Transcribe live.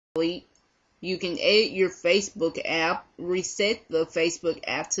You can edit your Facebook app, reset the Facebook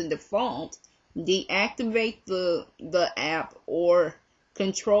app to default, deactivate the app, or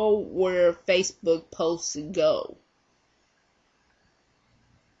control where Facebook posts go.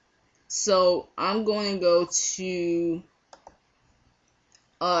 So I'm going to go to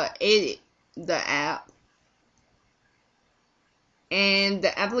edit the app, and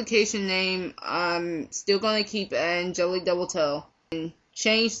the application name I'm still going to keep Angelic Double Toe, and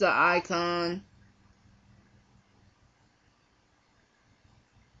change the icon.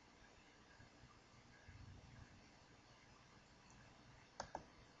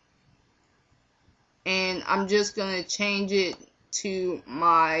 And I'm just going to change it to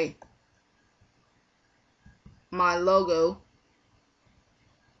my logo.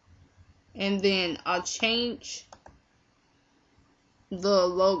 And then I'll change the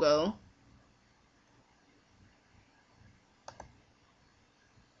logo.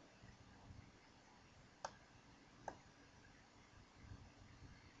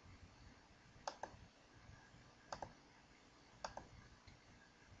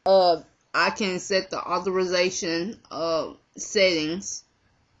 I can set the authorization settings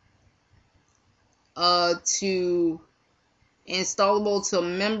to installable to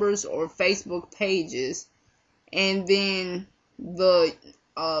members or Facebook pages, and then the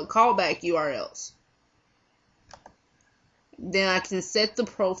callback URLs. Then I can set the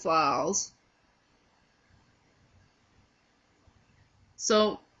profiles.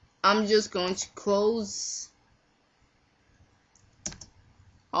 So I'm just going to close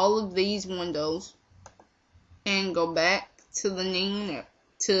all of these windows and go back to the Ning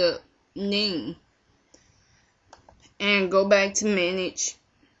and go back to manage,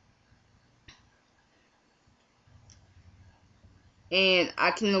 and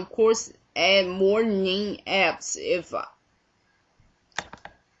I can of course add more Ning apps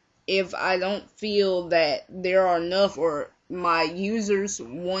if I don't feel that there are enough or my users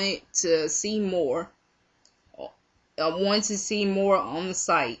want to see more. Want to see more on the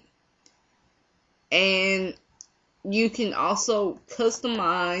site. And you can also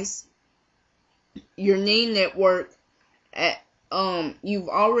customize your Ning network you've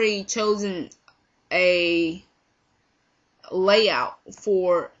already chosen a layout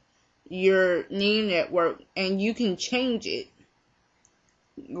for your Ning network, and you can change it.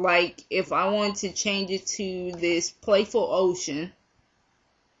 Like if I want to change it to this playful ocean,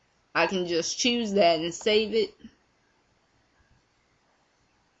 I can just choose that and save it.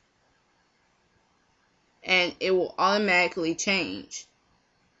 And it will automatically change.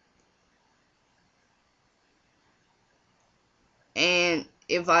 And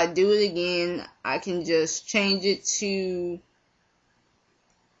if I do it again, I can just change it to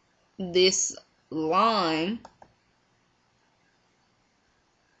this line.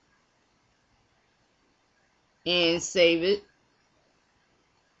 And save it.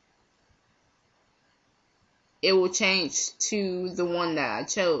 It will change to the one that I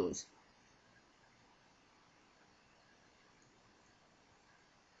chose.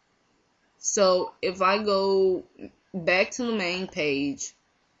 So if I go back to the main page,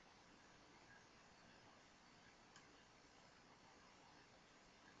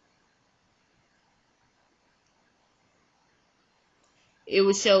 it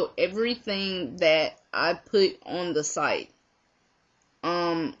will show everything that I put on the site.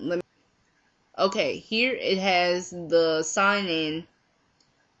 Okay, here it has the sign in,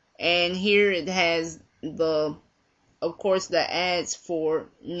 and here it has of course the ads for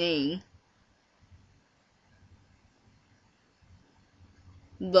Ning.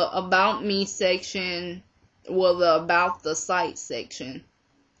 The about me section, well, the about the site section,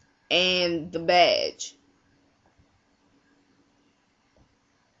 and the badge.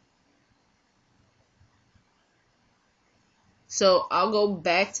 So I'll go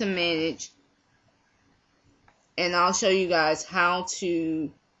back to manage, and I'll show you guys how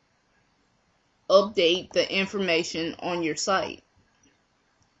to update the information on your site.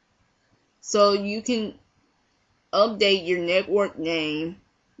 So you can update your network name,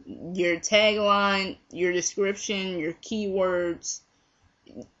 your tagline, your description, your keywords,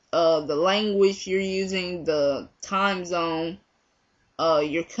 the language you're using, the time zone,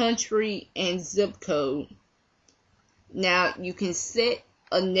 your country, and zip code. Now you can set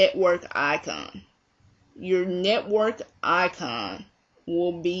a network icon. Your network icon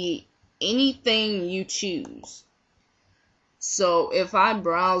will be anything you choose. So if I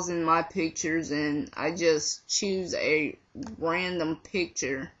browse in my pictures and I just choose a random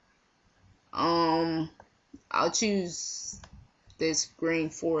picture, I'll choose this green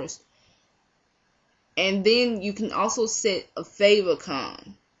forest. And then you can also set a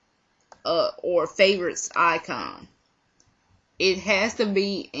favicon. or favorites icon. It has to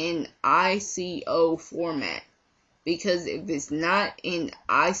be in ICO format, because if it's not in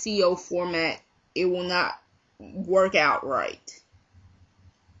ICO format, it will not work out right.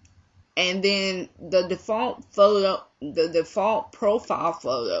 And then the default profile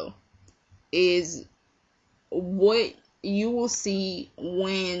photo is what you will see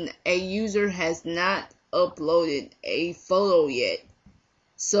when a user has not uploaded a photo yet.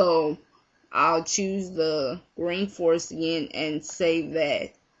 So I'll choose the green forest again and save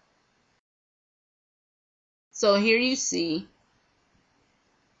that. So here you see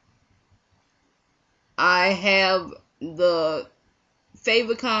I have the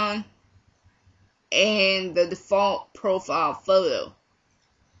favicon and the default profile photo.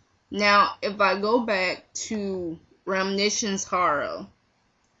 Now if I go back to Reminiscence Haro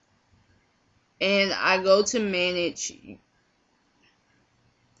and I go to manage,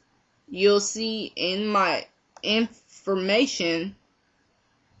 you'll see in my information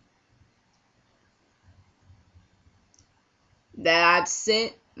that I've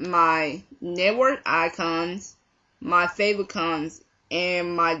set my network icons, my favicons,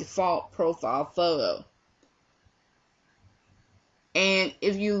 and my default profile photo. And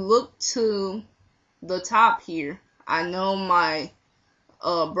if you look to the top here, I know my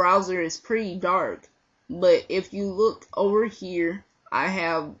browser is pretty dark, but if you look over here, I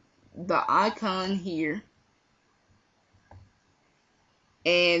have the icon here,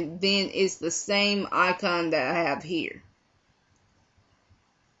 and then it's the same icon that I have here.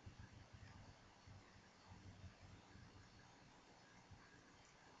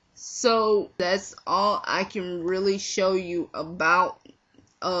 So that's all I can really show you about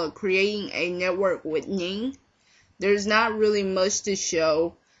creating a network with Ning. There's not really much to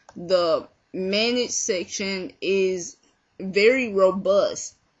show. The manage section is very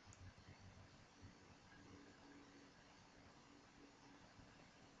robust.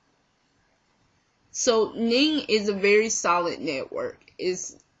 So Ning is a very solid network.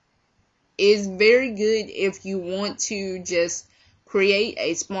 It's very good if you want to just create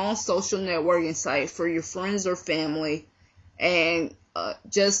a small social networking site for your friends or family and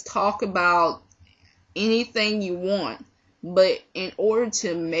just talk about anything you want. But in order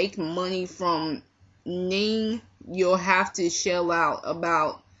to make money from Ning, you'll have to shell out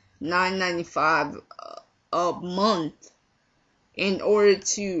about $9.95 a month in order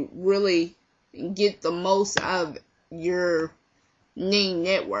to really get the most out of your Ning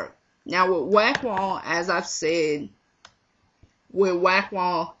network. Now with Wackwall, as I've said, with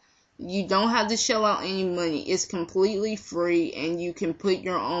Wackwall, you don't have to shell out any money. It's completely free and you can put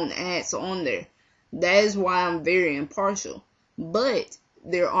your own ads on there. That is why I'm very impartial. But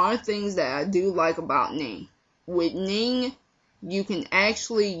there are things that I do like about Ning. With Ning, you can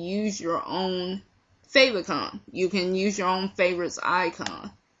actually use your own favicon. You can use your own favorites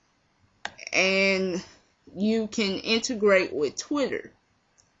icon. And you can integrate with Twitter,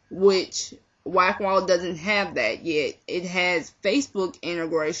 which Wackwall doesn't have that yet. It has Facebook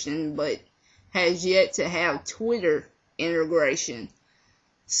integration, but has yet to have Twitter integration.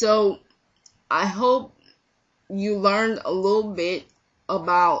 So I hope you learned a little bit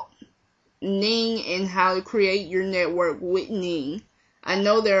about Ning and how to create your network with Ning. I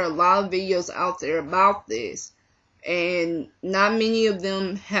know there are a lot of videos out there about this, and not many of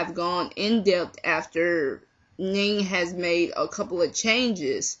them have gone in depth after Ning has made a couple of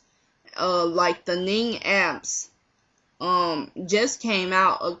changes. Like the Ning apps just came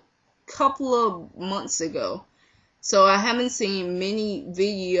out a couple of months ago, so I haven't seen many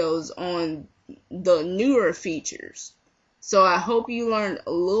videos on the newer features. So I hope you learned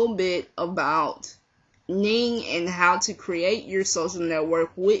a little bit about Ning and how to create your social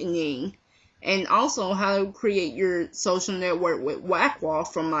network with Ning, and also how to create your social network with Wackwall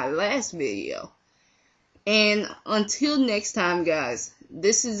from my last video. And until next time, guys,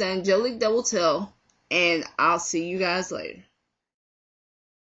 this is Angelic Double Tail, and I'll see you guys later.